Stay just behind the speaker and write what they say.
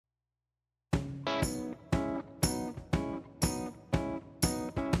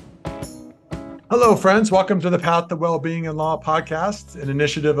Hello, friends. Welcome to the Path to Wellbeing and Law podcast, an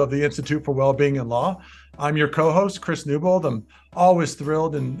initiative of the Institute for Wellbeing and Law. I'm your co-host, Chris Newbold. I'm always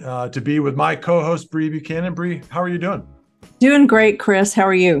thrilled to be with my co-host, Bree Buchanan. Bree, how are you doing? Doing great, Chris. How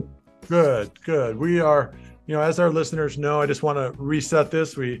are you? Good, good. We are, as our listeners know, I just want to reset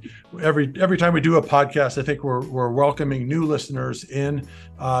this. We every time we do a podcast, I think we're welcoming new listeners in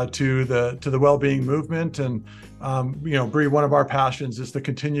to the well-being movement. And Bree, one of our passions is to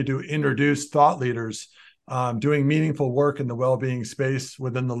continue to introduce thought leaders doing meaningful work in the well-being space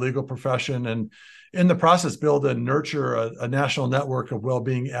within the legal profession, and in the process, build and nurture a national network of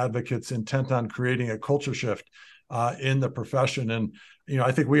well-being advocates intent on creating a culture shift in the profession. And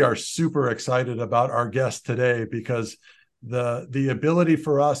I think we are super excited about our guest today because the ability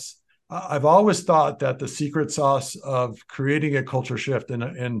for us. I've always thought that the secret sauce of creating a culture shift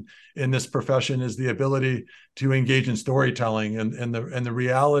in this profession is the ability to engage in storytelling and the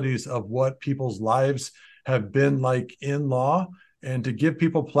realities of what people's lives have been like in law, and to give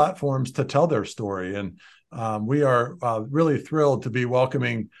people platforms to tell their story. And we are really thrilled to be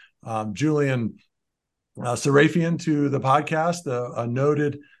welcoming Julian Sarafian to the podcast, a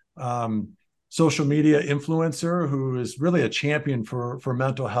noted social media influencer who is really a champion for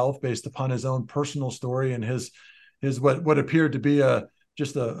mental health based upon his own personal story and his what appeared to be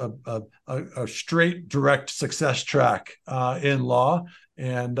just a straight direct success track in law.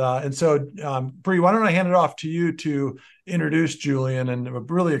 And so, Bree, why don't I hand it off to you to introduce Julian? And I'm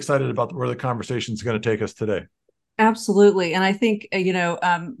really excited about where the conversation is going to take us today. Absolutely. And I think,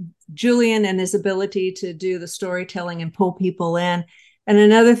 Julian and his ability to do the storytelling and pull people in. And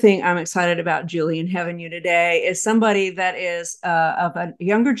another thing I'm excited about, Julian, having you today is somebody that is of a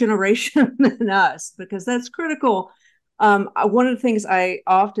younger generation than us, because that's critical. One of the things I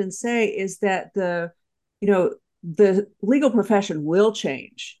often say is that the legal profession will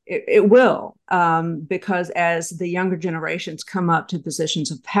change. It will, because as the younger generations come up to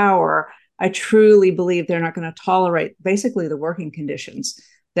positions of power, I truly believe they're not going to tolerate basically the working conditions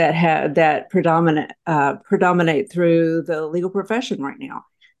that predominate through the legal profession right now.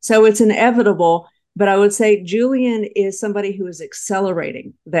 So it's inevitable. But I would say Julian is somebody who is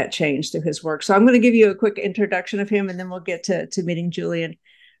accelerating that change through his work. So I'm going to give you a quick introduction of him, and then we'll get to meeting Julian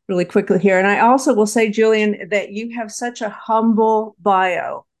really quickly here. And I also will say, Julian, that you have such a humble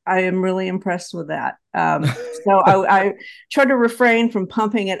bio. I am really impressed with that. So I try to refrain from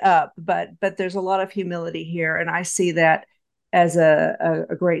pumping it up, but there's a lot of humility here, and I see that as a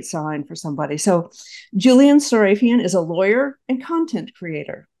great sign for somebody. So Julian Sarafian is a lawyer and content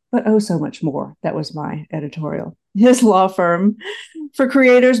creator, but oh, so much more. That was my editorial. His law firm, For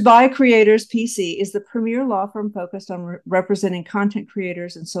Creators by Creators PC, is the premier law firm focused on representing content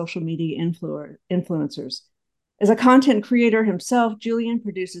creators and social media influencers. As a content creator himself, Julian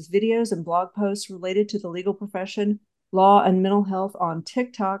produces videos and blog posts related to the legal profession, law, and mental health on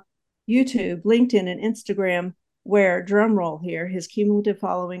TikTok, YouTube, LinkedIn, and Instagram, where, drum roll here, his cumulative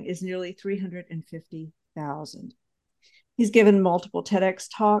following is nearly 350,000. He's given multiple TEDx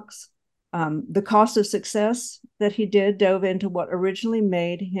talks. The cost of success that he dove into what originally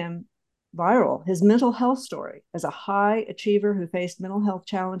made him viral, his mental health story as a high achiever who faced mental health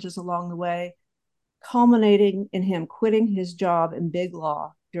challenges along the way, culminating in him quitting his job in big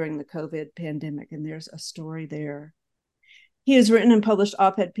law during the COVID pandemic. And there's a story there. He has written and published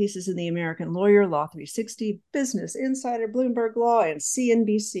op-ed pieces in The American Lawyer, Law 360, Business Insider, Bloomberg Law, and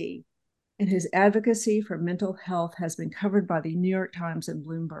CNBC. And his advocacy for mental health has been covered by the New York Times and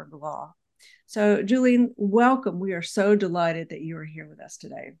Bloomberg Law. So, Julian, welcome. We are so delighted that you are here with us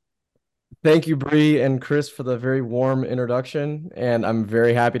today. Thank you, Bree and Chris, for the very warm introduction. And I'm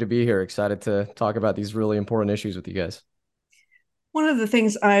very happy to be here. Excited to talk about these really important issues with you guys. One of the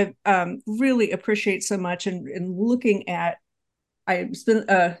things I really appreciate so much in looking at,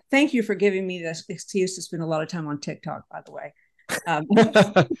 thank you for giving me this excuse to spend a lot of time on TikTok, by the way.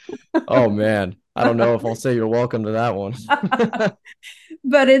 Oh, man. I don't know if I'll say you're welcome to that one.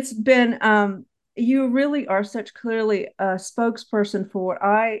 But it's been, you really are such clearly a spokesperson for what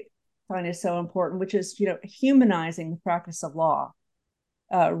I find is so important, which is, humanizing the practice of law,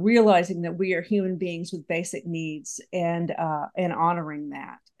 realizing that we are human beings with basic needs and honoring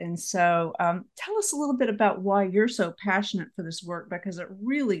that. And so tell us a little bit about why you're so passionate for this work, because it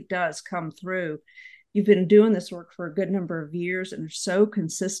really does come through. You've been doing this work for a good number of years and are so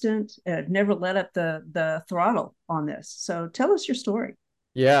consistent and never let up the throttle on this. So tell us your story.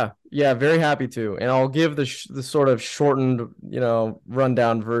 Yeah, very happy to. And I'll give the sort of shortened,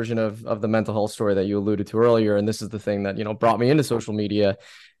 rundown version of the mental health story that you alluded to earlier. And this is the thing that, brought me into social media.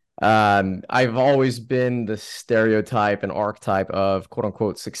 I've always been the stereotype and archetype of quote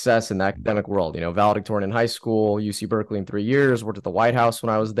unquote success in the academic world. Valedictorian in high school, UC Berkeley in 3 years, worked at the White House when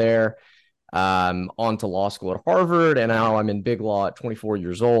I was there, on to law school at Harvard, and now I'm in big law at 24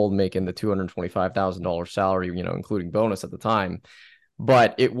 years old, making the $225,000 salary, including bonus at the time.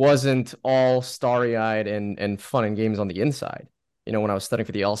 But it wasn't all starry-eyed and fun and games on the inside. When I was studying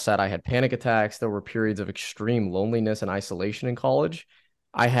for the LSAT, I had panic attacks. There were periods of extreme loneliness and isolation in college.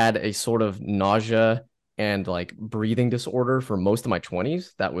 I had a sort of nausea and like breathing disorder for most of my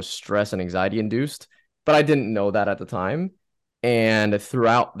 20s that was stress and anxiety induced, but I didn't know that at the time. And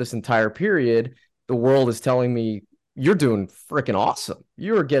throughout this entire period, the world is telling me, you're doing freaking awesome.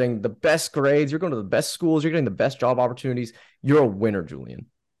 You're getting the best grades. You're going to the best schools. You're getting the best job opportunities. You're a winner, Julian.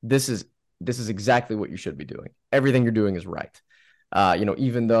 This is exactly what you should be doing. Everything you're doing is right.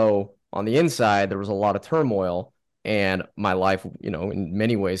 Even though on the inside, there was a lot of turmoil, and my life, in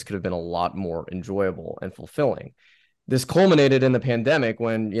many ways could have been a lot more enjoyable and fulfilling. This culminated in the pandemic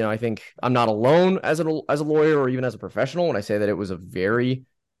when, I think I'm not alone as a lawyer or even as a professional when I say that it was a very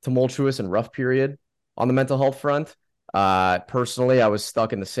tumultuous and rough period on the mental health front. Personally, I was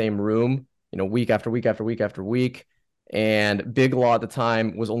stuck in the same room, week after week after week after week. And big law at the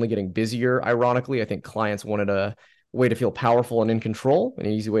time was only getting busier. Ironically, I think clients wanted a way to feel powerful and in control. An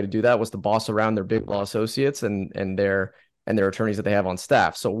easy way to do that was to boss around their big law associates and their attorneys that they have on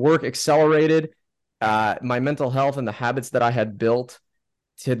staff. So work accelerated. My mental health and the habits that I had built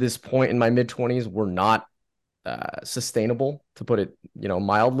to this point in my mid-20s were not sustainable, to put it,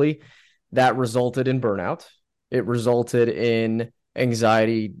 mildly. That resulted in burnout. It resulted in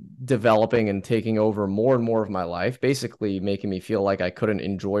anxiety developing and taking over more and more of my life, basically making me feel like I couldn't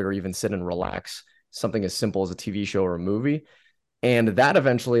enjoy or even sit and relax something as simple as a TV show or a movie. And that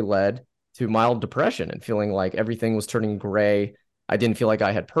eventually led to mild depression and feeling like everything was turning gray. I didn't feel like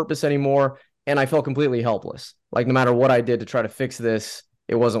I had purpose anymore. And I felt completely helpless. Like no matter what I did to try to fix this,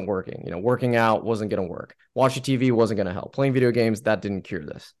 it wasn't working. Working out wasn't going to work. Watching TV wasn't going to help. Playing video games, that didn't cure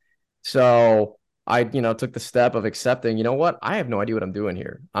this. So I, took the step of accepting, what? I have no idea what I'm doing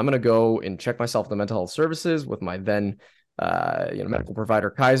here. I'm going to go and check myself in the mental health services with my then, medical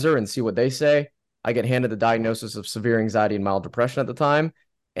provider, Kaiser, and see what they say. I get handed the diagnosis of severe anxiety and mild depression at the time.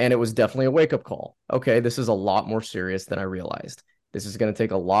 And it was definitely a wake-up call. Okay, this is a lot more serious than I realized. This is going to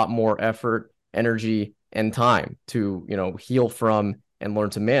take a lot more effort, energy, and time to, heal from and learn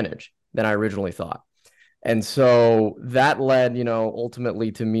to manage than I originally thought. And so that led,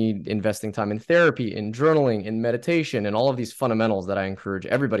 ultimately to me investing time in therapy, in journaling, in meditation, and all of these fundamentals that I encourage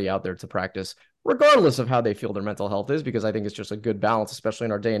everybody out there to practice, regardless of how they feel their mental health is, because I think it's just a good balance, especially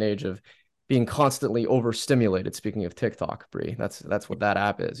in our day and age of being constantly overstimulated. Speaking of TikTok, Bree, that's what that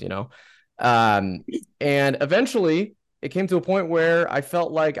app is, and eventually it came to a point where I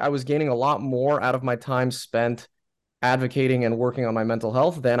felt like I was gaining a lot more out of my time spent advocating and working on my mental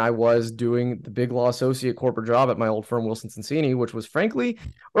health than I was doing the big law associate corporate job at my old firm, Wilson Sonsini, which was frankly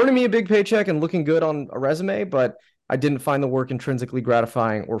earning me a big paycheck and looking good on a resume, but I didn't find the work intrinsically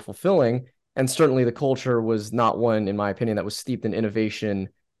gratifying or fulfilling. And certainly the culture was not one, in my opinion, that was steeped in innovation,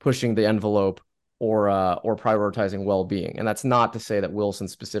 pushing the envelope, or prioritizing well-being. And that's not to say that Wilson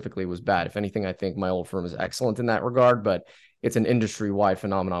specifically was bad. If anything, I think my old firm is excellent in that regard, but it's an industry-wide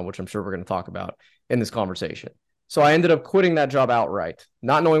phenomenon, which I'm sure we're going to talk about in this conversation. So I ended up quitting that job outright,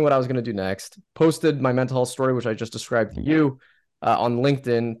 not knowing what I was going to do next. Posted my mental health story, which I just described to you, on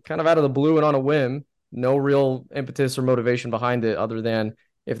LinkedIn, kind of out of the blue and on a whim. No real impetus or motivation behind it other than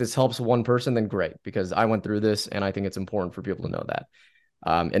if this helps one person, then great, because I went through this and I think it's important for people to know that.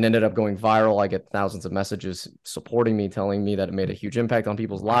 It ended up going viral. I get thousands of messages supporting me, telling me that it made a huge impact on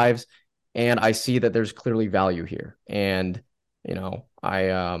people's lives. And I see that there's clearly value here. And,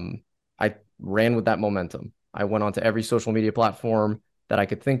 I ran with that momentum. I went onto every social media platform that I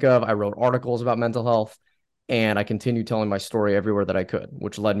could think of. I wrote articles about mental health, and I continued telling my story everywhere that I could,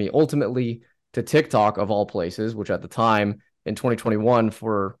 which led me ultimately to TikTok, of all places, which at the time in 2021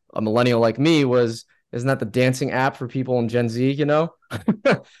 for a millennial like me isn't that the dancing app for people in Gen Z,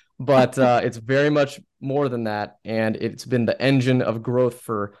 But it's very much more than that. And it's been the engine of growth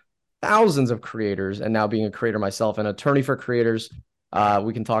for thousands of creators. And now being a creator myself, an attorney for creators,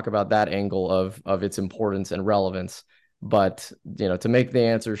 we can talk about that angle of its importance and relevance. But, to make the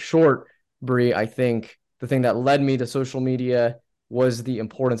answer short, Bree, I think the thing that led me to social media was the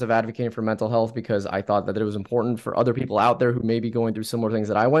importance of advocating for mental health, because I thought that it was important for other people out there who may be going through similar things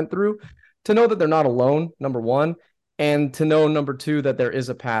that I went through to know that they're not alone, number one, and to know, number two, that there is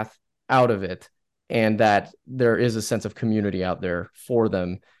a path out of it and that there is a sense of community out there for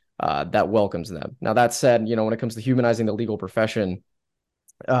them that welcomes them. Now, that said, when it comes to humanizing the legal profession,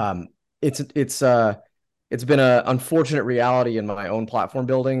 um, it's been an unfortunate reality in my own platform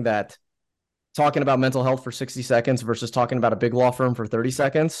building that talking about mental health for 60 seconds versus talking about a big law firm for 30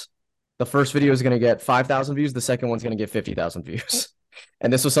 seconds, the first video is going to get 5,000 views. The second one's going to get 50,000 views.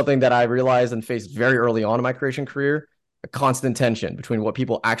 And this was something that I realized and faced very early on in my creation career, a constant tension between what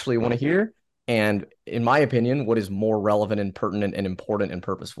people actually want to hear and, in my opinion, what is more relevant and pertinent and important and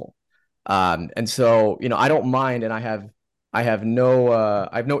purposeful. And so, I don't mind, and I have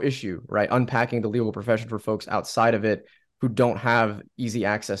no issue, right, unpacking the legal profession for folks outside of it who don't have easy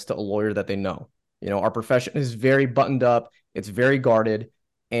access to a lawyer that they know. Our profession is very buttoned up, it's very guarded,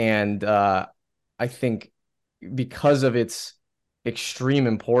 and I think because of its extreme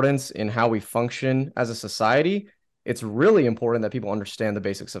importance in how we function as a society, it's really important that people understand the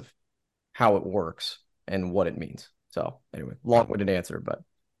basics of how it works and what it means. So anyway, long-winded answer, but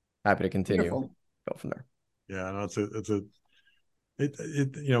happy to continue. Wonderful. Go from there. Yeah, no,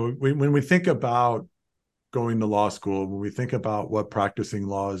 when we think about going to law school, when we think about what practicing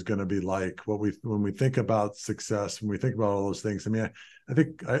law is going to be like, when we think about success, when we think about all those things, I mean, I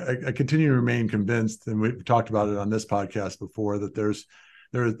think I continue to remain convinced, and we've talked about it on this podcast before, that there's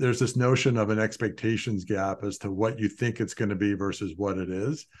this notion of an expectations gap as to what you think it's going to be versus what it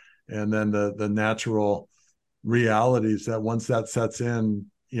is, and then the natural realities that once that sets in,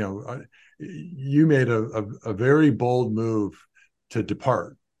 you made a very bold move to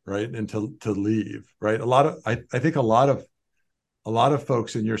depart, right, and to leave, right. I think a lot of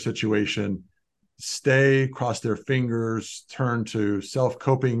folks in your situation cross their fingers, turn to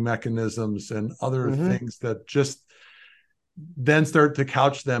self-coping mechanisms and other things that just then start to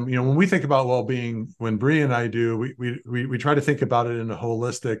couch them. When we think about well-being, when Bree and I do, we try to think about it in a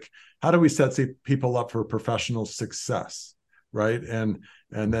holistic, how do we set people up for professional success, right? And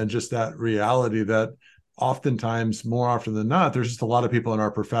then just that reality that oftentimes, more often than not, there's just a lot of people in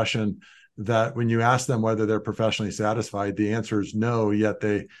our profession that when you ask them whether they're professionally satisfied, the answer is no, yet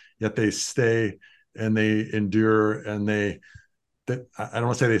they stay and they endure, and I don't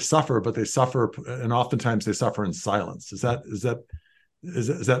want to say they suffer, but they suffer, and oftentimes they suffer in silence. Is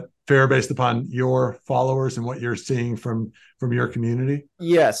that fair based upon your followers and what you're seeing from your community?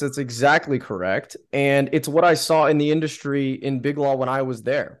 Yes, it's exactly correct. And it's what I saw in the industry in Big Law when I was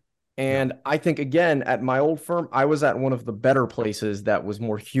there. And I think, again, at my old firm, I was at one of the better places that was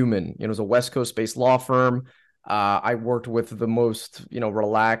more human. It was a West Coast-based law firm. I worked with the most,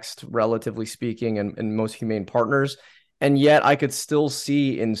 relaxed, relatively speaking, and most humane partners. And yet I could still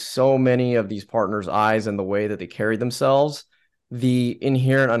see in so many of these partners' eyes and the way that they carried themselves, the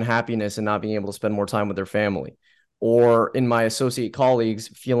inherent unhappiness in not being able to spend more time with their family, or in my associate colleagues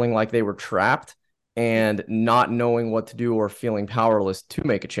feeling like they were trapped and not knowing what to do or feeling powerless to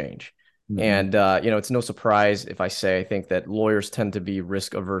make a change. And, it's no surprise if I say I think that lawyers tend to be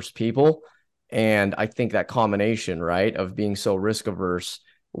risk averse people. And I think that combination, right, of being so risk averse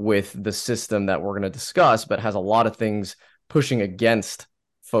with the system that we're going to discuss, but has a lot of things pushing against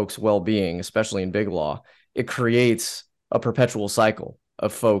folks' well-being, especially in big law, it creates a perpetual cycle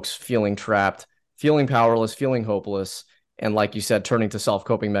of folks feeling trapped, feeling powerless, feeling hopeless, and like you said, turning to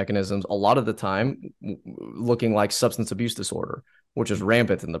self-coping mechanisms, a lot of the time looking like substance abuse disorder, which is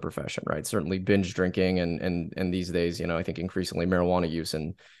rampant in the profession, right? Certainly binge drinking and these days, I think increasingly marijuana use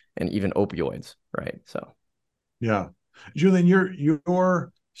and even opioids, right? So, yeah. Julian,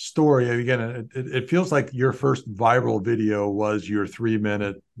 your story, again, it feels like your first viral video was your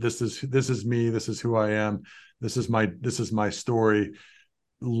 3-minute, this is me, this is who I am, this is my story,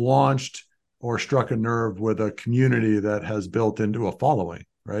 launched or struck a nerve with a community that has built into a following,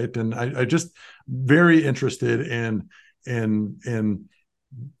 right? And I just very interested in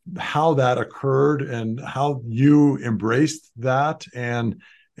how that occurred and how you embraced that, and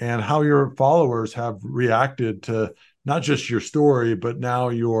how your followers have reacted to not just your story, but now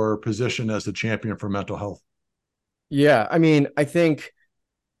your position as a champion for mental health. Yeah, I mean, I think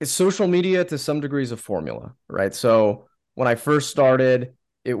social media to some degree is a formula, right? So when I first started,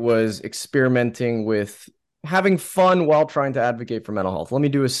 it was experimenting with having fun while trying to advocate for mental health. Let me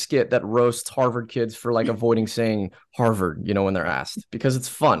do a skit that roasts Harvard kids for avoiding saying Harvard, when they're asked, because it's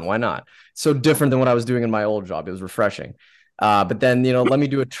fun. Why not? So different than what I was doing in my old job. It was refreshing. But then, let me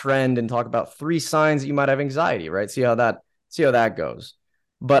do a trend and talk about 3 signs that you might have anxiety, right? See how that goes.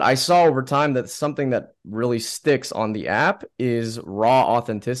 But I saw over time that something that really sticks on the app is raw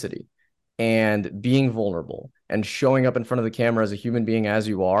authenticity and being vulnerable and showing up in front of the camera as a human being as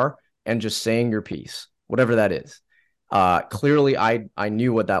you are and just saying your piece, whatever that is. Clearly, I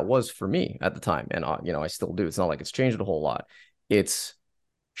knew what that was for me at the time. And, I still do. It's not like it's changed a whole lot. It's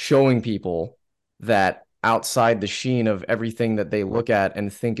showing people that outside the sheen of everything that they look at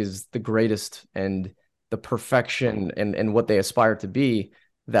and think is the greatest and the perfection and what they aspire to be,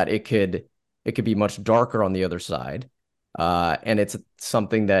 that it could be much darker on the other side. And it's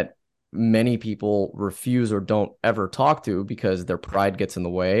something that many people refuse or don't ever talk to because their pride gets in the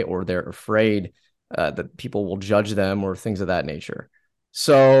way, or they're afraid that people will judge them or things of that nature.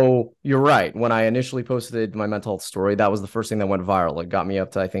 So you're right. When I initially posted my mental health story, that was the first thing that went viral. It got me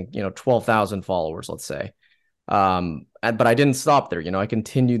up to, I think, 12,000 followers, let's say. But I didn't stop there. I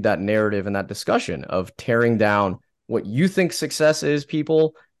continued that narrative and that discussion of tearing down what you think success is,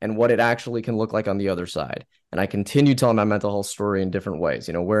 people, and what it actually can look like on the other side. And I continued telling my mental health story in different ways,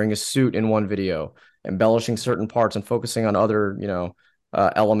 wearing a suit in one video, embellishing certain parts and focusing on other,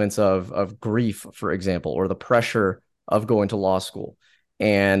 elements of grief, for example, or the pressure of going to law school.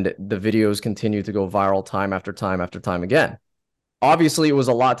 And the videos continue to go viral time after time after time again. Obviously, it was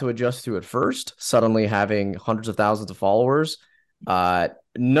a lot to adjust to at first, suddenly having hundreds of thousands of followers,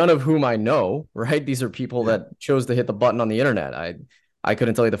 none of whom I know, right? These are people that chose to hit the button on the internet. I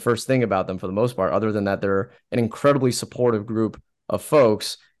couldn't tell you the first thing about them for the most part, other than that they're an incredibly supportive group of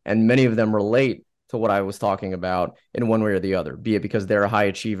folks, and many of them relate to what I was talking about in one way or the other, be it because they're a high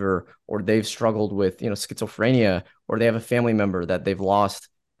achiever, or they've struggled with, schizophrenia, or they have a family member that they've lost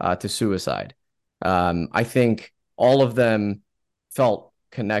to suicide. I think all of them felt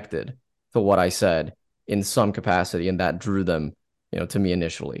connected to what I said in some capacity, and that drew them, to me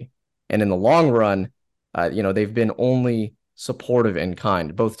initially. And in the long run, they've been only supportive and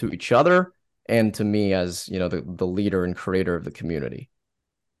kind, both to each other and to me as, the leader and creator of the community.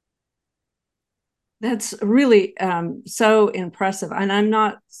 That's really so impressive. And I'm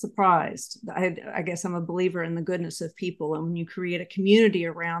not surprised. I guess I'm a believer in the goodness of people. And when you create a community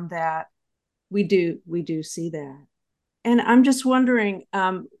around that, we do see that. And I'm just wondering,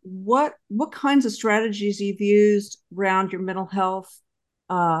 what kinds of strategies you've used around your mental health,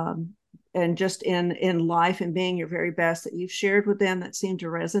 and just in life and being your very best, that you've shared with them that seem to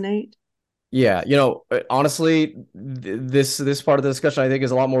resonate? Yeah, honestly, this part of the discussion I think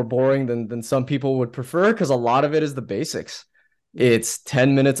is a lot more boring than some people would prefer, because a lot of it is the basics. It's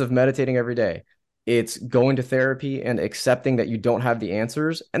 10 minutes of meditating every day. It's going to therapy and accepting that you don't have the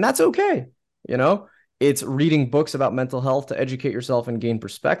answers, and that's okay. It's reading books about mental health to educate yourself and gain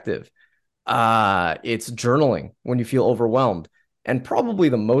perspective. It's journaling when you feel overwhelmed. And probably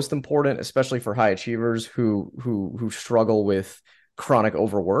the most important, especially for high achievers who struggle with chronic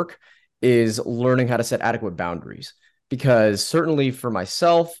overwork, is learning how to set adequate boundaries. Because certainly for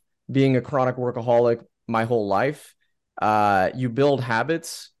myself, being a chronic workaholic my whole life, you build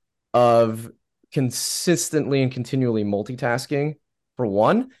habits of consistently and continually multitasking, for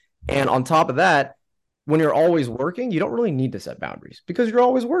one. And on top of that, when you're always working, you don't really need to set boundaries because you're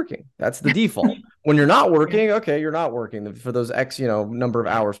always working. That's the default. When you're not working, okay, you're not working for those X, number of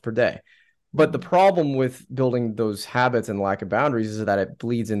hours per day. But the problem with building those habits and lack of boundaries is that it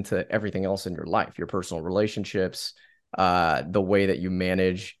bleeds into everything else in your life, your personal relationships, the way that you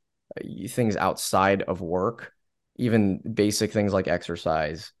manage things outside of work, even basic things like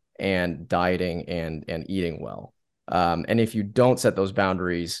exercise and dieting and eating well. And if you don't set those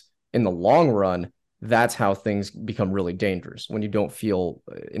boundaries in the long run, that's how things become really dangerous, when you don't feel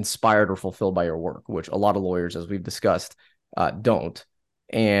inspired or fulfilled by your work, which a lot of lawyers, as we've discussed, don't.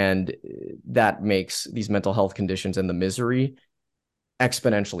 And that makes these mental health conditions and the misery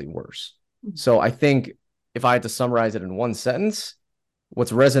exponentially worse. So I think if I had to summarize it in one sentence,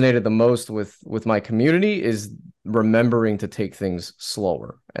 what's resonated the most with my community is remembering to take things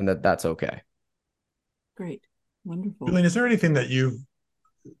slower, and that's okay. Great. Wonderful. Julian, is there anything that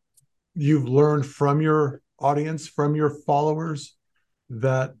you've learned from your audience, from your followers,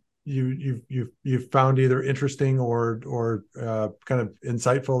 that you've found either interesting or kind of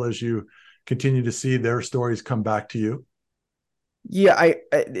insightful as you continue to see their stories come back to you? Yeah,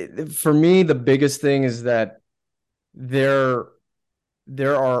 for me, the biggest thing is that there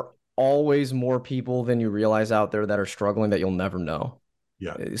are always more people than you realize out there that are struggling that you'll never know.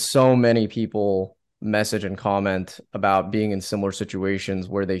 Yeah. So many people message and comment about being in similar situations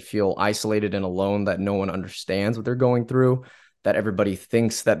where they feel isolated and alone, that no one understands what they're going through, that everybody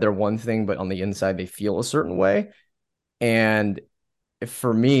thinks that they're one thing, but on the inside they feel a certain way. And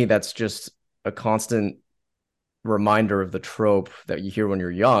for me, that's just a constant reminder of the trope that you hear when you're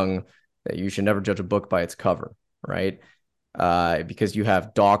young, that you should never judge a book by its cover, right? Because you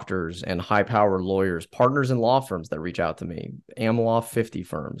have doctors and high-powered lawyers, partners in law firms that reach out to me, AmLaw 50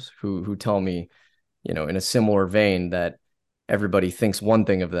 firms who tell me, in a similar vein, that everybody thinks one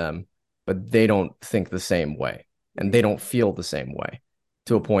thing of them, but they don't think the same way, and they don't feel the same way,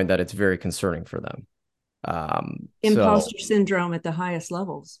 to a point that it's very concerning for them. Imposter syndrome at the highest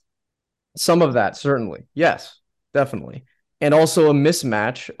levels. Some of that, certainly. Yes, definitely. And also a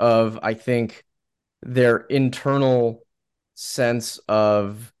mismatch of, I think, their internal sense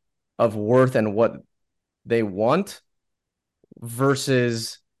of worth and what they want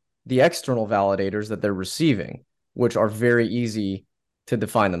versus the external validators that they're receiving, which are very easy to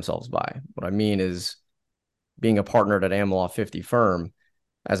define themselves by. What I mean is, being a partner at an AmLaw 50 firm,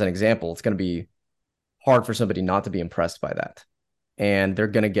 as an example, it's going to be hard for somebody not to be impressed by that. And they're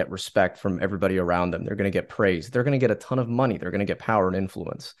going to get respect from everybody around them. They're going to get praise. They're going to get a ton of money. They're going to get power and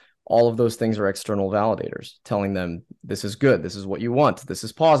influence. All of those things are external validators telling them, this is good. This is what you want. This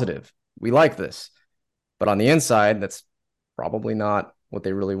is positive. We like this. But on the inside, that's probably not what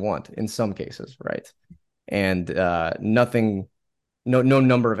they really want in some cases, right? And no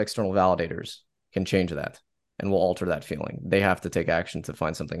number of external validators can change that and will alter that feeling. They have to take action to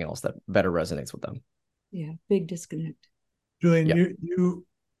find something else that better resonates with them. Yeah, big disconnect. Julian, you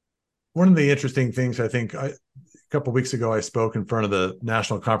one of the interesting things, I think, a couple of weeks ago, I spoke in front of the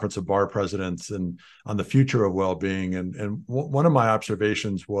National Conference of Bar Presidents and on the future of well-being. And one of my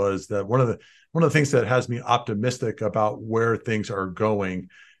observations was that one of the things that has me optimistic about where things are going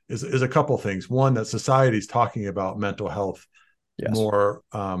is a couple of things. One, that society's talking about mental health more,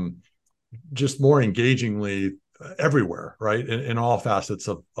 just more engagingly everywhere, right? In all facets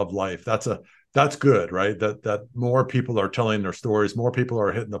of life. That's good, right? That more people are telling their stories, more people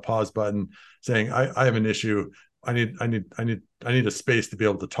are hitting the pause button, saying, I have an issue. I need a space to be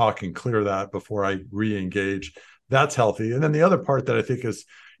able to talk and clear that before I re-engage. That's healthy. And then the other part that I think is,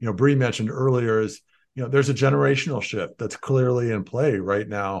 Bree mentioned earlier is, there's a generational shift that's clearly in play right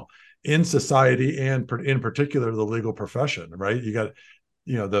now in society and in particular the legal profession, right? You got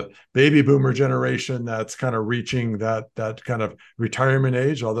the baby boomer generation that's kind of reaching that kind of retirement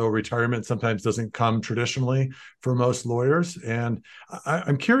age, although retirement sometimes doesn't come traditionally for most lawyers. And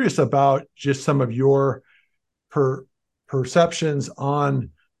I'm curious about just some of your perceptions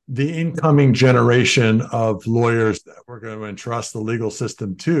on the incoming generation of lawyers that we're going to entrust the legal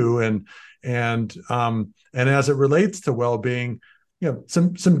system to, and as it relates to well-being,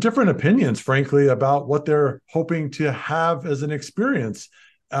 some different opinions, frankly, about what they're hoping to have as an experience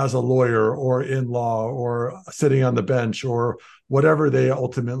as a lawyer or in law or sitting on the bench or whatever they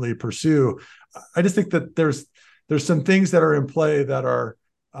ultimately pursue. I just think that there's some things that are in play that are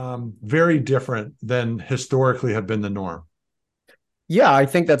very different than historically have been the norm. Yeah, I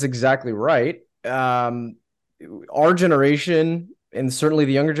think that's exactly right. Our generation, and certainly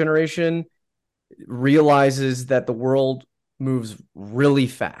the younger generation, realizes that the world moves really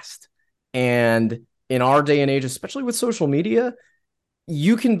fast. And in our day and age, especially with social media,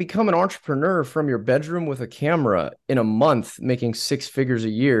 you can become an entrepreneur from your bedroom with a camera in a month, making 6 figures a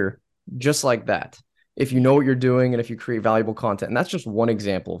year, just like that, if you know what you're doing and if you create valuable content. And that's just one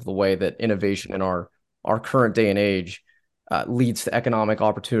example of the way that innovation in our current day and age leads to economic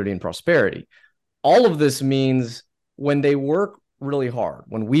opportunity and prosperity. All of this means when they work really hard,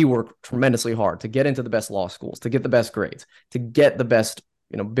 when we work tremendously hard to get into the best law schools, to get the best grades, to get the best,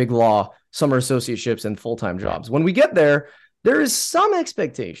 big law summer associateships and full-time jobs. When we get there, there is some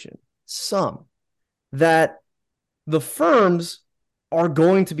expectation, that the firms are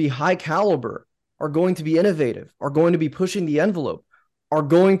going to be high caliber, are going to be innovative, are going to be pushing the envelope, are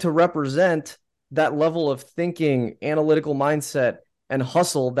going to represent that level of thinking, analytical mindset, and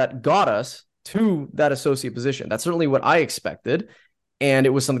hustle that got us to that associate position. That's certainly what I expected. And it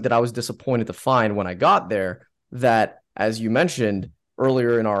was something that I was disappointed to find when I got there, that, as you mentioned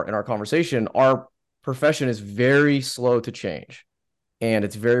earlier in our conversation, our profession is very slow to change and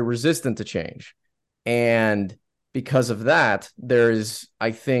it's very resistant to change. And because of that, there is,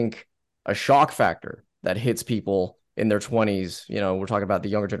 I think, a shock factor that hits people in their 20s. We're talking about the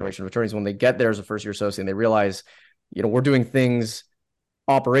younger generation of attorneys. When they get there as a first-year associate and they realize, we're doing things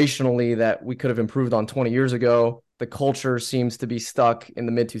operationally that we could have improved on 20 years ago. The culture seems to be stuck in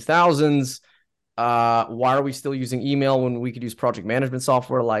the mid-2000s. Why are we still using email when we could use project management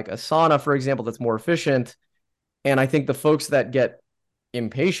software like Asana, for example, that's more efficient? And I think the folks that get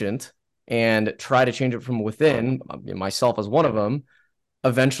impatient and try to change it from within, myself as one of them,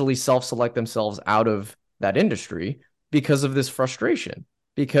 eventually self-select themselves out of that industry because of this frustration,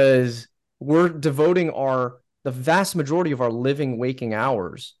 because we're devoting the vast majority of our living, waking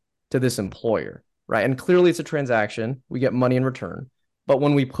hours to this employer, right? And clearly it's a transaction. We get money in return. But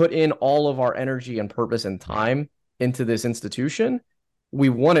when we put in all of our energy and purpose and time into this institution, we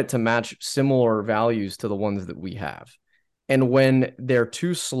want it to match similar values to the ones that we have. And when they're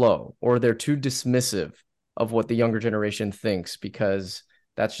too slow or they're too dismissive of what the younger generation thinks, because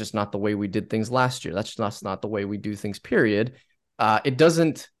That's just not the way we did things last year. That's not the way we do things, period. It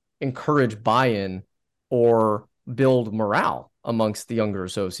doesn't encourage buy-in or build morale amongst the younger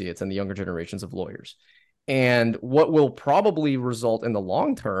associates and the younger generations of lawyers. And what will probably result in the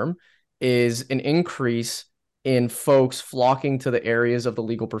long term is an increase in folks flocking to the areas of the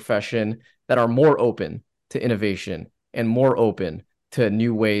legal profession that are more open to innovation and more open to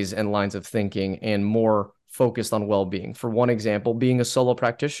new ways and lines of thinking and more focused on well-being. For one example, being a solo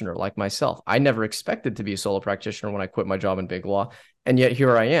practitioner like myself. I never expected to be a solo practitioner when I quit my job in big law. And yet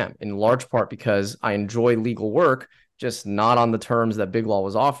here I am, in large part because I enjoy legal work, just not on the terms that big law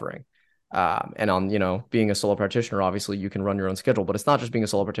was offering. And on, being a solo practitioner, obviously you can run your own schedule, but it's not just being a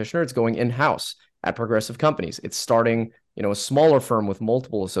solo practitioner, it's going in-house at progressive companies. It's starting, a smaller firm with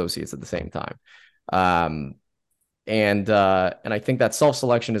multiple associates at the same time. And I think that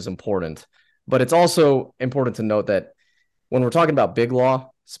self-selection is important, but it's also important to note that when we're talking about big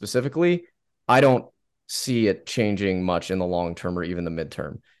law specifically, I don't see it changing much in the long term or even the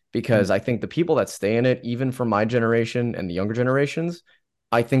midterm, because I think the people that stay in it, even from my generation and the younger generations,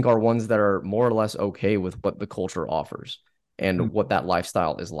 I think are ones that are more or less okay with what the culture offers and what that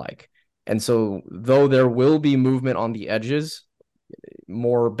lifestyle is like. And so though there will be movement on the edges,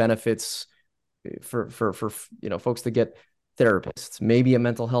 more benefits for folks to get therapists, maybe a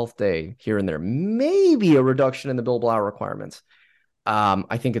mental health day here and there, maybe a reduction in the billable hour requirements.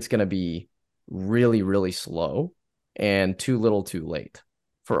 I think it's going to be really, really slow and too little too late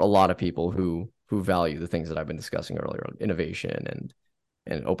for a lot of people who value the things that I've been discussing earlier, innovation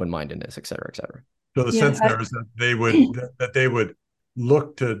and open-mindedness, et cetera, et cetera. So the sense there is that they would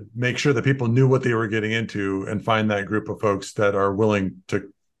look to make sure that people knew what they were getting into and find that group of folks that are willing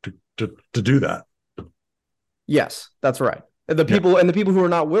to do that. Yes, that's right. The people who are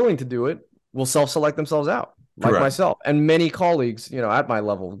not willing to do it will self-select themselves out, like Correct. myself and many colleagues, at my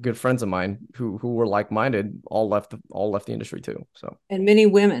level, good friends of mine who were like-minded, all left the industry too. So, and many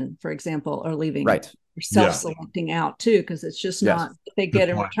women, for example, are leaving. Right. Self-selecting out too, because it's just not what they get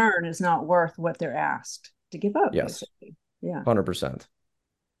in return is not worth what they're asked to give up. Yes. Basically. Yeah. 100%.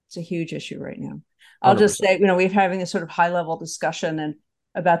 It's a huge issue right now. I'll 100%. Just say, we're having a sort of high-level discussion and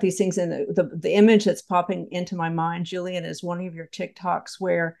about these things, and the image that's popping into my mind, Julian, is one of your TikToks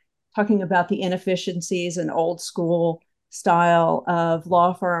where talking about the inefficiencies and old school style of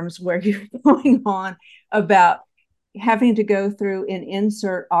law firms where you're going on about having to go through and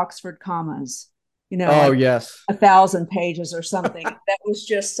insert Oxford commas. Oh, yes. 1,000 pages or something. That was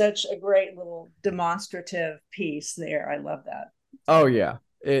just such a great little demonstrative piece there. I love that. Oh, yeah.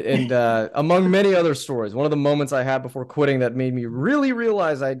 And among many other stories, one of the moments I had before quitting that made me really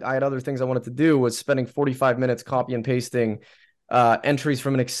realize I had other things I wanted to do was spending 45 minutes copy and pasting entries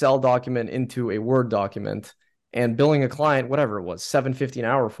from an Excel document into a Word document and billing a client, whatever it was, $7.50 an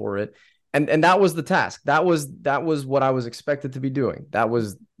hour for it. And that was the task. That was what I was expected to be doing. That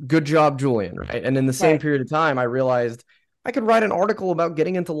was good job, Julian, right? And in the same period of time, I realized I could write an article about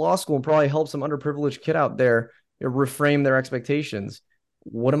getting into law school and probably help some underprivileged kid out there reframe their expectations.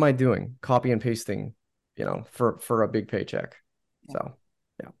 What am I doing? Copy and pasting, for a big paycheck. So,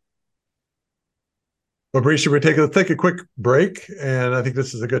 yeah. Well, Bree, should we take a quick break? And I think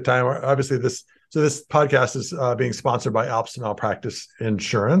this is a good time. Obviously, this podcast is being sponsored by Alps Malpractice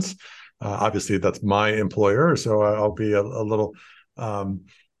Insurance. Obviously, that's my employer, so I'll be a little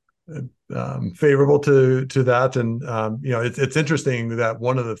favorable to that. And it's interesting that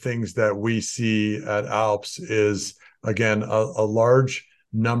one of the things that we see at Alps is, again, a large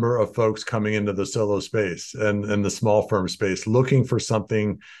number of folks coming into the solo space and the small firm space, looking for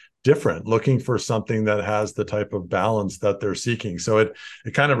something different, looking for something that has the type of balance that they're seeking. So it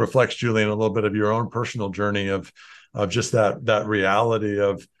kind of reflects, Julian, a little bit of your own personal journey of just that reality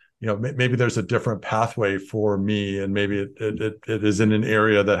of, maybe there's a different pathway for me, and maybe it is in an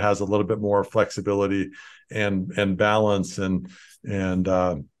area that has a little bit more flexibility and balance, and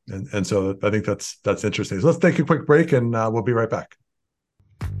so I think that's interesting. So let's take a quick break, and we'll be right back.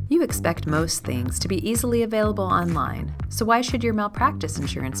 You expect most things to be easily available online, so why should your malpractice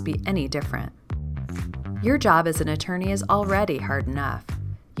insurance be any different? Your job as an attorney is already hard enough.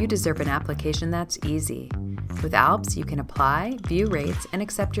 You deserve an application that's easy. With Alps, you can apply, view rates, and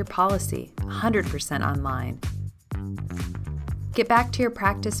accept your policy 100% online. Get back to your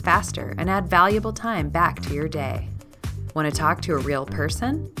practice faster and add valuable time back to your day. Want to talk to a real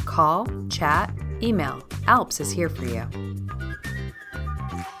person? Call, chat, email. Alps is here for you.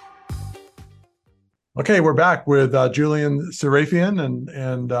 Okay, we're back with Julian Sarafian,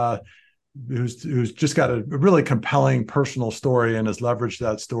 and who's just got a really compelling personal story and has leveraged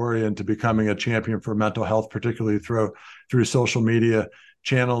that story into becoming a champion for mental health, particularly through social media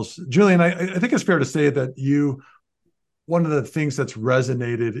channels. Julian, I think it's fair to say that one of the things that's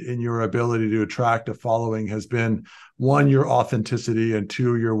resonated in your ability to attract a following has been, one, your authenticity, and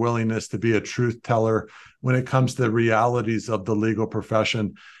two, your willingness to be a truth teller when it comes to the realities of the legal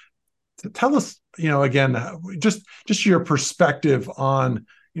profession. Tell us, again, just your perspective on,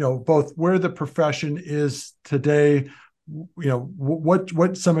 both where the profession is today,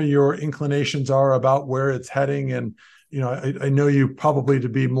 what some of your inclinations are about where it's heading. And, I know you probably to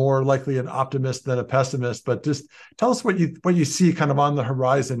be more likely an optimist than a pessimist, but just tell us what you see kind of on the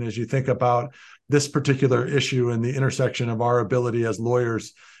horizon as you think about this particular issue and the intersection of our ability as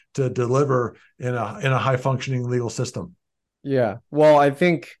lawyers to deliver in a high functioning legal system. Yeah, well, I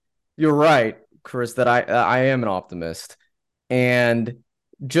think you're right, Chris, that I am an optimist. And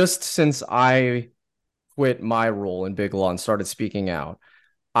just since I quit my role in Big Law and started speaking out,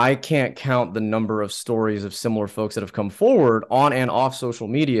 I can't count the number of stories of similar folks that have come forward on and off social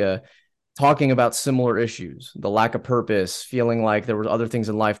media talking about similar issues, the lack of purpose, feeling like there were other things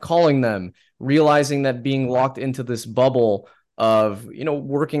in life calling them, realizing that being locked into this bubble of,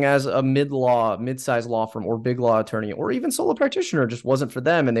 working as a mid-sized law firm or big law attorney or even solo practitioner just wasn't for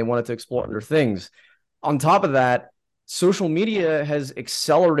them, and they wanted to explore other things. On top of that, social media has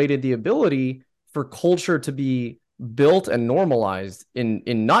accelerated the ability for culture to be built and normalized in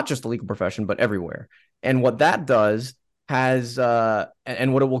not just the legal profession, but everywhere. And what that does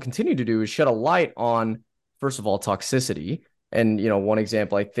and what it will continue to do is shed a light on, first of all, toxicity. And, one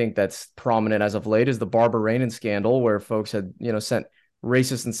example I think that's prominent as of late is the Barbara Rainin scandal, where folks had, sent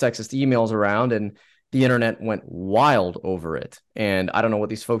racist and sexist emails around, and the internet went wild over it. And I don't know what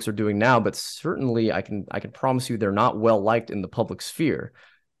these folks are doing now, but certainly I can promise you they're not well liked in the public sphere.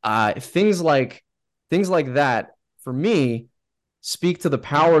 Things like that, for me, speak to the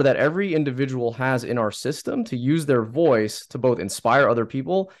power that every individual has in our system to use their voice to both inspire other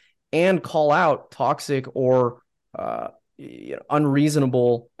people and call out toxic or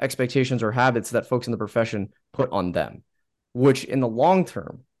unreasonable expectations or habits that folks in the profession put on them, which in the long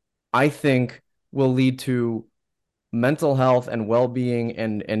term, I think will lead to mental health and well-being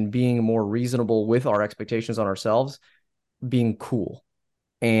and being more reasonable with our expectations on ourselves, being cool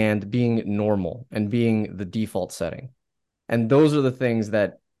and being normal and being the default setting. And those are the things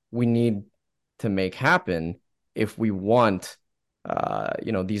that we need to make happen if we want,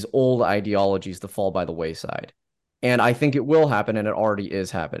 these old ideologies to fall by the wayside. And I think it will happen, and it already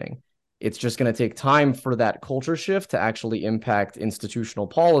is happening. It's just going to take time for that culture shift to actually impact institutional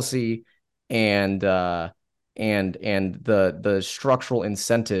policy and the structural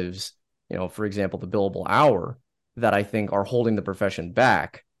incentives, for example, the billable hour, that I think are holding the profession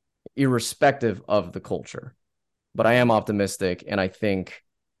back, irrespective of the culture. But I am optimistic, and I think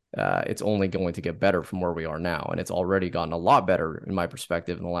it's only going to get better from where we are now. And it's already gotten a lot better, in my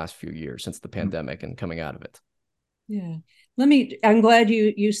perspective, in the last few years since the pandemic and coming out of it. Yeah. I'm glad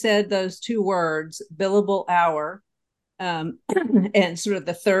you said those two words, billable hour, and sort of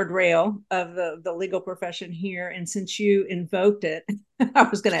the third rail of the legal profession here. And since you invoked it, I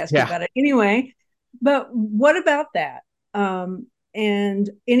was going to ask you about it anyway. But what about that? And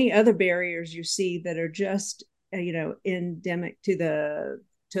any other barriers you see that are just, endemic to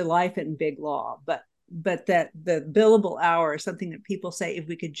life in big law, but that the billable hour is something that people say, if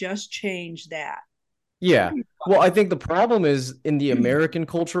we could just change that. Yeah. Well, I think the problem is in the American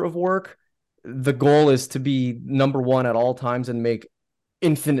culture of work, the goal is to be number one at all times and make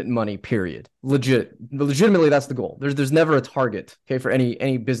infinite money, period. Legitimately, that's the goal. There's never a target, okay, for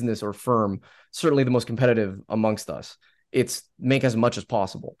any business or firm, certainly the most competitive amongst us. It's make as much as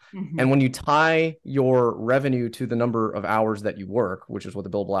possible. Mm-hmm. And when you tie your revenue to the number of hours that you work, which is what the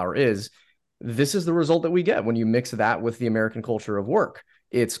billable hour is, this is the result that we get when you mix that with the American culture of work.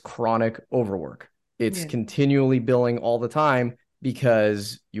 It's chronic overwork. It's continually billing all the time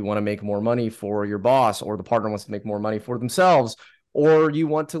because you want to make more money for your boss, or the partner wants to make more money for themselves, or you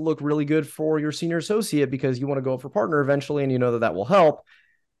want to look really good for your senior associate because you want to go for partner eventually, and you know that will help.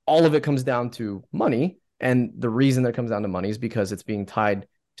 All of it comes down to money. And the reason that it comes down to money is because it's being tied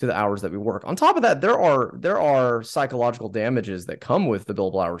to the hours that we work. On top of that, there are psychological damages that come with the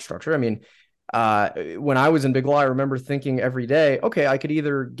billable hour structure. I mean, when I was in Big Law, I remember thinking every day, okay, I could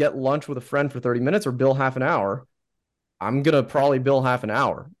either get lunch with a friend for 30 minutes or bill half an hour. I'm going to probably bill half an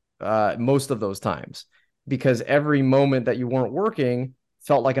hour most of those times, because every moment that you weren't working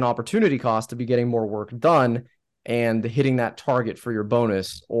felt like an opportunity cost to be getting more work done and hitting that target for your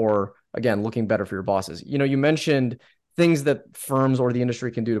bonus, or again, looking better for your bosses. You mentioned things that firms or the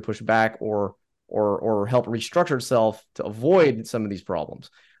industry can do to push back or help restructure itself to avoid some of these problems.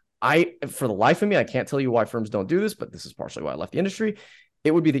 For the life of me, I can't tell you why firms don't do this, but this is partially why I left the industry.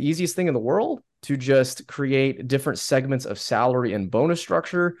 It would be the easiest thing in the world to just create different segments of salary and bonus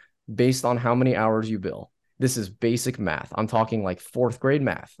structure based on how many hours you bill. This is basic math. I'm talking like fourth grade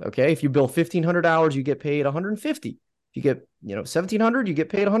math. Okay. If you bill 1,500 hours, you get paid 150. If you get, 1,700, you get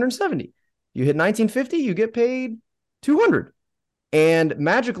paid 170. You hit 1,950, you get paid 200. And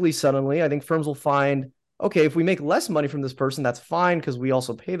magically, suddenly, I think firms will find, okay, if we make less money from this person, that's fine because we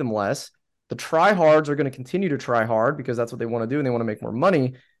also pay them less. The tryhards are going to continue to try hard because that's what they want to do and they want to make more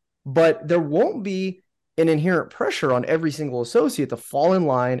money. But there won't be an inherent pressure on every single associate to fall in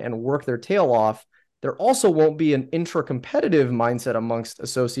line and work their tail off. There also won't be an intra-competitive mindset amongst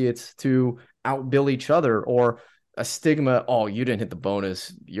associates to outbill each other, or a stigma, oh, you didn't hit the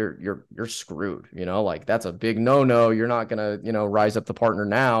bonus, you're screwed. Like that's a big no-no. You're not going to, rise up to partner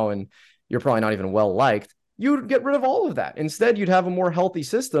now, and you're probably not even well liked. You'd get rid of all of that. Instead, you'd have a more healthy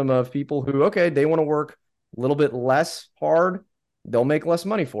system of people who, okay, they want to work a little bit less hard, they'll make less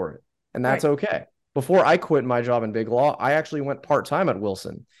money for it, and that's right. Okay. Before I quit my job in Big Law, I actually went part-time at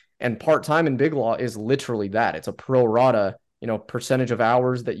Wilson. And part-time in Big Law is literally that. It's a pro rata, percentage of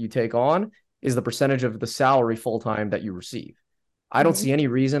hours that you take on is the percentage of the salary full-time that you receive. I don't see any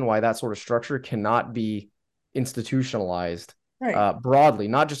reason why that sort of structure cannot be institutionalized broadly,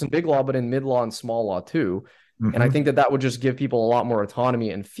 not just in Big Law, but in mid law and small law too. Mm-hmm. And I think that would just give people a lot more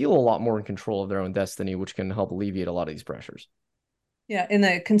autonomy and feel a lot more in control of their own destiny, which can help alleviate a lot of these pressures. Yeah. In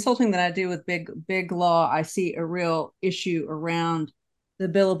the consulting that I do with big law, I see a real issue around the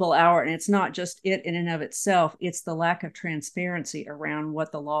billable hour. And it's not just it in and of itself. It's the lack of transparency around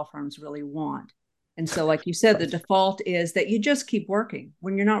what the law firms really want. And so, like you said, the default is that you just keep working.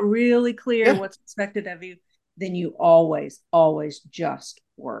 When you're not really clear what's expected of you, then you always just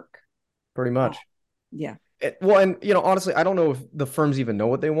work. Pretty much. Yeah. Well, and, honestly, I don't know if the firms even know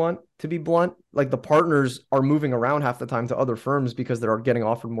what they want, to be blunt. Like the partners are moving around half the time to other firms because they're getting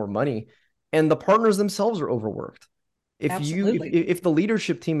offered more money, and the partners themselves are overworked. If the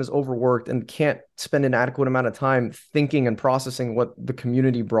leadership team is overworked and can't spend an adequate amount of time thinking and processing what the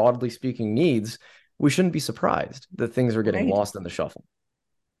community, broadly speaking, needs, we shouldn't be surprised that things are getting lost in the shuffle.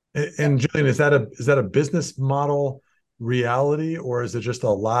 And Julian, is that a business model reality, or is it just a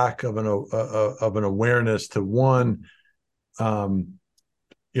lack of an awareness to one,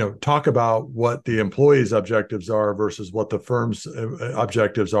 talk about what the employees' objectives are versus what the firm's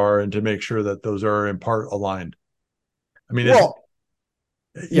objectives are, and to make sure that those are in part aligned? I mean, go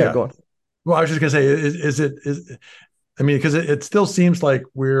on. Well, I was just gonna say, because it still seems like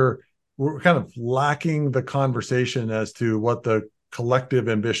we're kind of lacking the conversation as to what the collective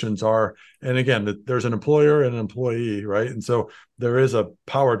ambitions are. And again, there's an employer and an employee, right? And so there is a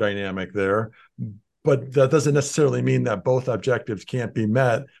power dynamic there, but that doesn't necessarily mean that both objectives can't be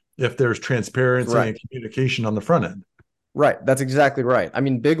met if there's transparency and communication on the front end. Right. That's exactly right. I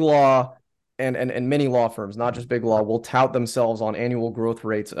mean, Big Law and many law firms, not just Big Law, will tout themselves on annual growth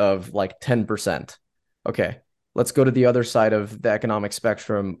rates of like 10%. Okay, let's go to the other side of the economic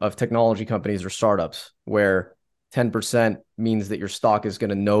spectrum of technology companies or startups, where 10% means that your stock is going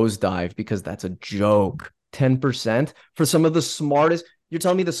to nosedive because that's a joke. 10% for some of the smartest, you're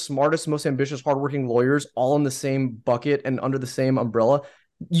telling me the smartest, most ambitious, hardworking lawyers all in the same bucket and under the same umbrella,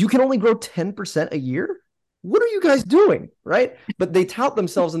 you can only grow 10% a year? What are you guys doing, right? But they tout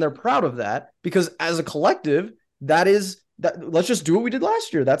themselves and they're proud of that because as a collective, let's just do what we did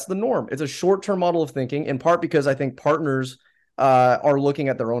last year. That's the norm. It's a short-term model of thinking, in part because I think partners are looking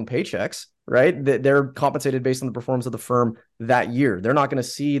at their own paychecks, right? They're compensated based on the performance of the firm that year. They're not going to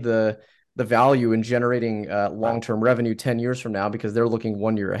see the value in generating long-term revenue 10 years from now because they're looking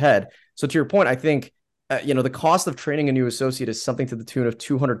 1 year ahead. So to your point, I think, the cost of training a new associate is something to the tune of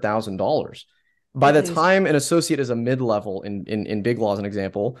 $200,000. By the time an associate is a mid-level in Big Law, as an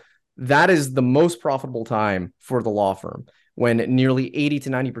example, that is the most profitable time for the law firm, when nearly 80 to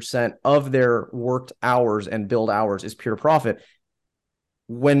 90% of their worked hours and billed hours is pure profit.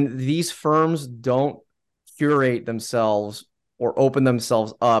 When these firms don't curate themselves or open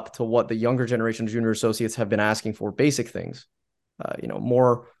themselves up to what the younger generation junior associates have been asking for, basic things,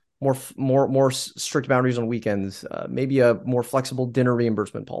 more strict boundaries on weekends, maybe a more flexible dinner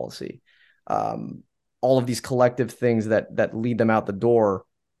reimbursement policy, all of these collective things that lead them out the door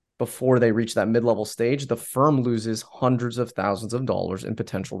before they reach that mid-level stage, the firm loses hundreds of thousands of dollars in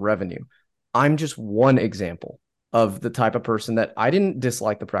potential revenue. I'm just one example of the type of person that I didn't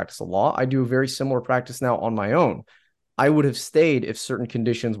dislike the practice of law. I do a very similar practice now on my own. I would have stayed if certain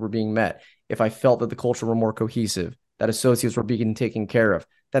conditions were being met, if I felt that the culture were more cohesive, that associates were being taken care of,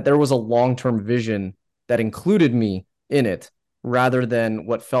 that there was a long-term vision that included me in it, rather than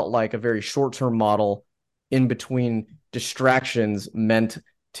what felt like a very short-term model in between distractions meant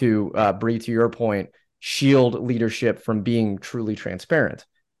to, Bree, to your point, shield leadership from being truly transparent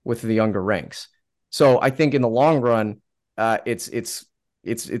with the younger ranks. So I think in the long run, it's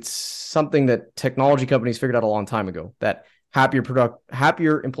something that technology companies figured out a long time ago, that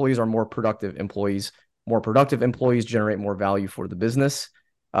happier employees are more productive employees. More productive employees generate more value for the business.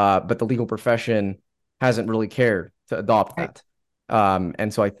 But the legal profession hasn't really cared to adopt that.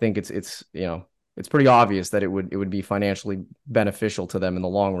 And so I think it's pretty obvious that it would be financially beneficial to them in the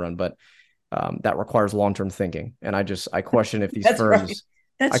long run, but that requires long-term thinking. And I question if these firms,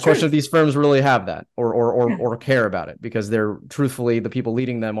 question if these firms really have that or care about it, because they're truthfully, the people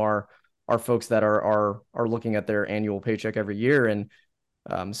leading them are folks that are looking at their annual paycheck every year. And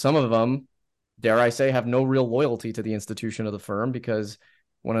some of them, dare I say, have no real loyalty to the institution of the firm, because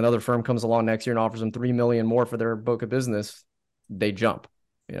when another firm comes along next year and offers them $3 million more for their book of business, they jump.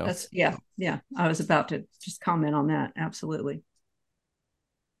 That's yeah. I was about to just comment on that. Absolutely.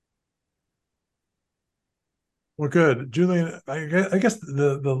 Well, good, Julian. I guess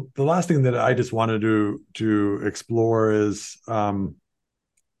the last thing that I just wanted to explore is,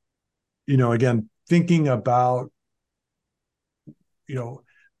 again, thinking about,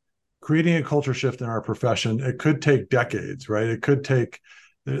 creating a culture shift in our profession. It could take decades, right? It could take.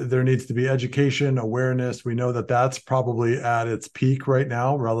 There needs to be education, awareness. We know that that's probably at its peak right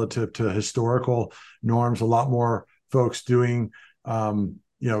now relative to historical norms. A lot more folks doing,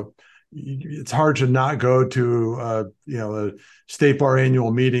 it's hard to not go to, a state bar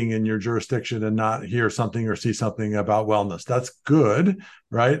annual meeting in your jurisdiction and not hear something or see something about wellness. That's good,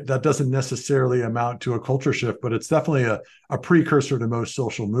 right? That doesn't necessarily amount to a culture shift, but it's definitely a precursor to most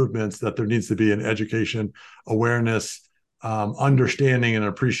social movements, that there needs to be an education, awareness, understanding and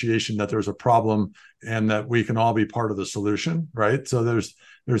appreciation that there's a problem and that we can all be part of the solution, right? So there's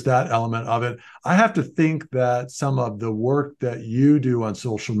that element of it. I have to think that some of the work that you do on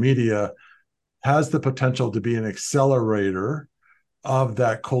social media has the potential to be an accelerator of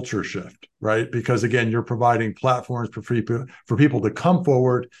that culture shift, right? Because again, you're providing platforms for people to come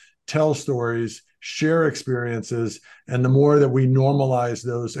forward, tell stories, share experiences. And the more that we normalize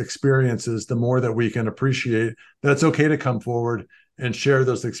those experiences, the more that we can appreciate that it's okay to come forward and share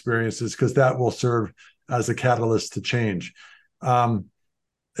those experiences, because that will serve as a catalyst to change.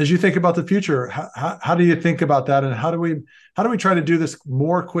 As you think about the future, how do you think about that? And how do we try to do this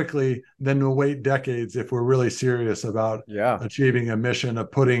more quickly than to wait decades if we're really serious about achieving a mission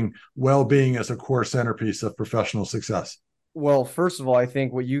of putting well-being as a core centerpiece of professional success? Well, first of all, I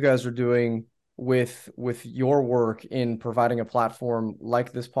think what you guys are doing with your work in providing a platform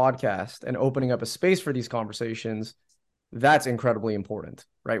like this podcast and opening up a space for these conversations, that's incredibly important,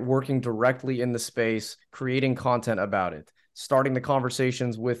 right? Working directly in the space, creating content about it, starting the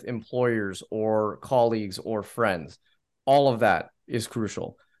conversations with employers or colleagues or friends, all of that is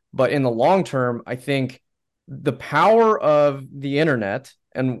crucial. But in the long term, I think the power of the internet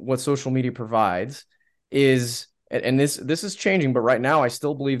and what social media provides is, and this is changing, but right now I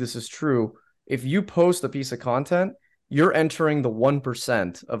still believe this is true. If you post a piece of content, you're entering the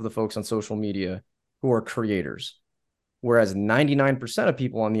 1% of the folks on social media who are creators, whereas 99% of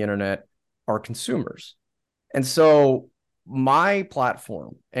people on the internet are consumers. And so my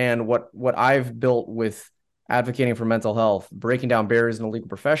platform and what I've built with advocating for mental health, breaking down barriers in the legal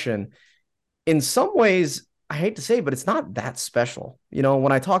profession, in some ways, I hate to say, but it's not that special.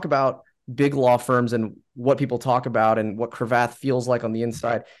 When I talk about big law firms and what people talk about and what Cravath feels like on the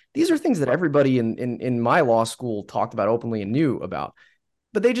inside, these are things that everybody in my law school talked about openly and knew about,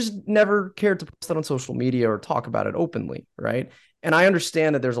 but they just never cared to post it on social media or talk about it openly, right? And I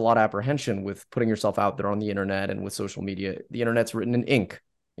understand that there's a lot of apprehension with putting yourself out there on the internet and with social media. The internet's written in ink.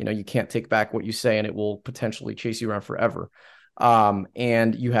 You can't take back what you say and it will potentially chase you around forever.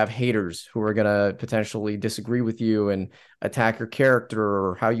 And you have haters who are going to potentially disagree with you and attack your character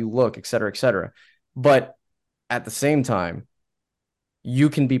or how you look, et cetera, et cetera. But at the same time, you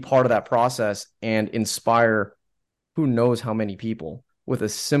can be part of that process and inspire who knows how many people with a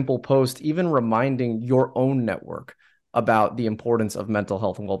simple post, even reminding your own network about the importance of mental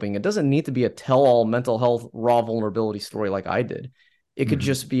health and well-being. It doesn't need to be a tell-all mental health raw vulnerability story like I did. It could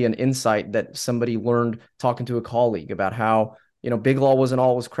just be an insight that somebody learned talking to a colleague about how, big law wasn't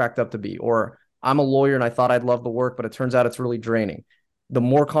always cracked up to be, or I'm a lawyer and I thought I'd love the work, but it turns out it's really draining. The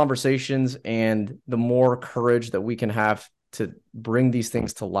more conversations and the more courage that we can have to bring these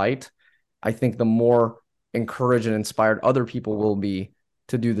things to light, I think the more encouraged and inspired other people will be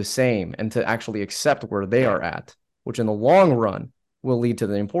to do the same and to actually accept where they are at which in the long run will lead to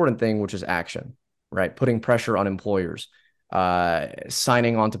the important thing, which is action, right? Putting pressure on employers,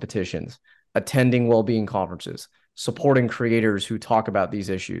 signing on to petitions, attending well-being conferences, supporting creators who talk about these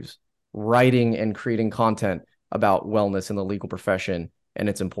issues, writing and creating content about wellness in the legal profession and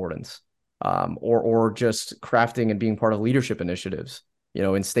its importance, or just crafting and being part of leadership initiatives,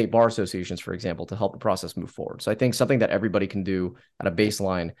 in state bar associations, for example, to help the process move forward. So I think something that everybody can do at a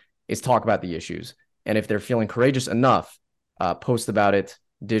baseline is talk about the issues. And if they're feeling courageous enough, post about it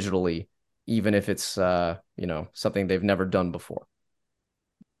digitally, even if it's, something they've never done before.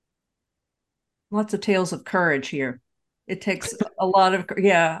 Lots of tales of courage here. It takes a lot of,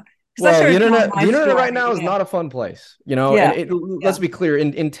 yeah. Well, the internet right now is not a fun place, and let's be clear,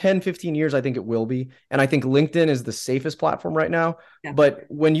 in 10, 15 years, I think it will be. And I think LinkedIn is the safest platform right now. Yeah. But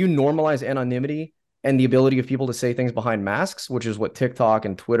when you normalize anonymity and the ability of people to say things behind masks, which is what TikTok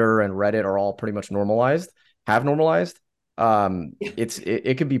and Twitter and Reddit are all pretty much have normalized,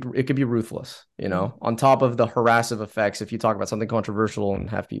 it could be ruthless, on top of the harassive effects. If you talk about something controversial and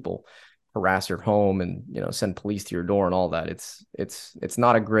have people harass your home and send police to your door and all that, it's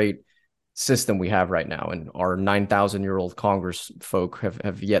not a great system we have right now, and our 9,000-year-old Congress folk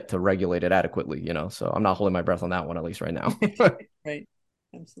have yet to regulate it adequately. So I'm not holding my breath on that one, at least right now. Right,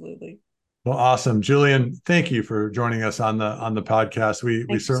 absolutely. Well, awesome, Julian. Thank you for joining us on the podcast.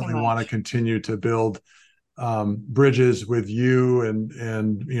 We certainly want to continue to build bridges with you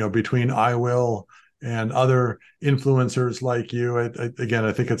and between I Will and other influencers like you. Again,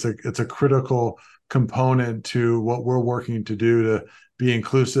 I think it's a critical component to what we're working to do to be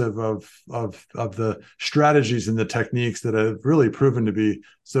inclusive of the strategies and the techniques that have really proven to be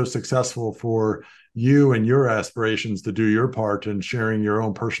so successful for you and your aspirations to do your part in sharing your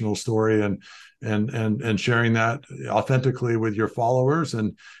own personal story and sharing that authentically with your followers.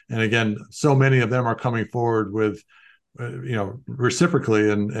 And again, so many of them are coming forward with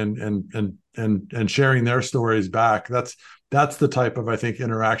reciprocally and sharing their stories back. That's the type of, I think,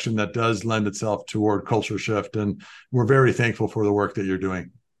 interaction that does lend itself toward culture shift. And we're very thankful for the work that you're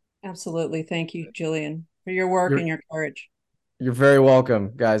doing. Absolutely. Thank you, Julian, for your work and your courage. You're very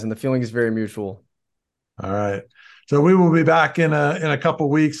welcome, guys. And the feeling is very mutual. All right. So we will be back in a couple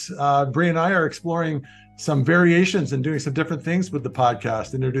of weeks. Bree and I are exploring some variations and doing some different things with the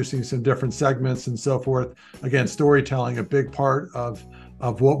podcast, introducing some different segments and so forth. Again, storytelling, a big part of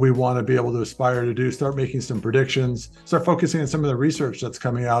what we want to be able to aspire to do, start making some predictions, start focusing on some of the research that's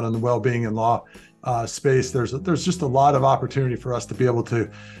coming out in the well-being and law space. There's just a lot of opportunity for us to be able to,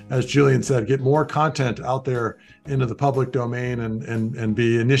 as Julian said, get more content out there into the public domain and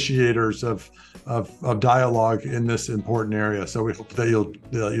be initiators of dialogue in this important area. So we hope that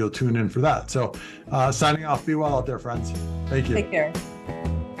you'll tune in for that. So signing off, be well out there, friends. Thank you. Take care.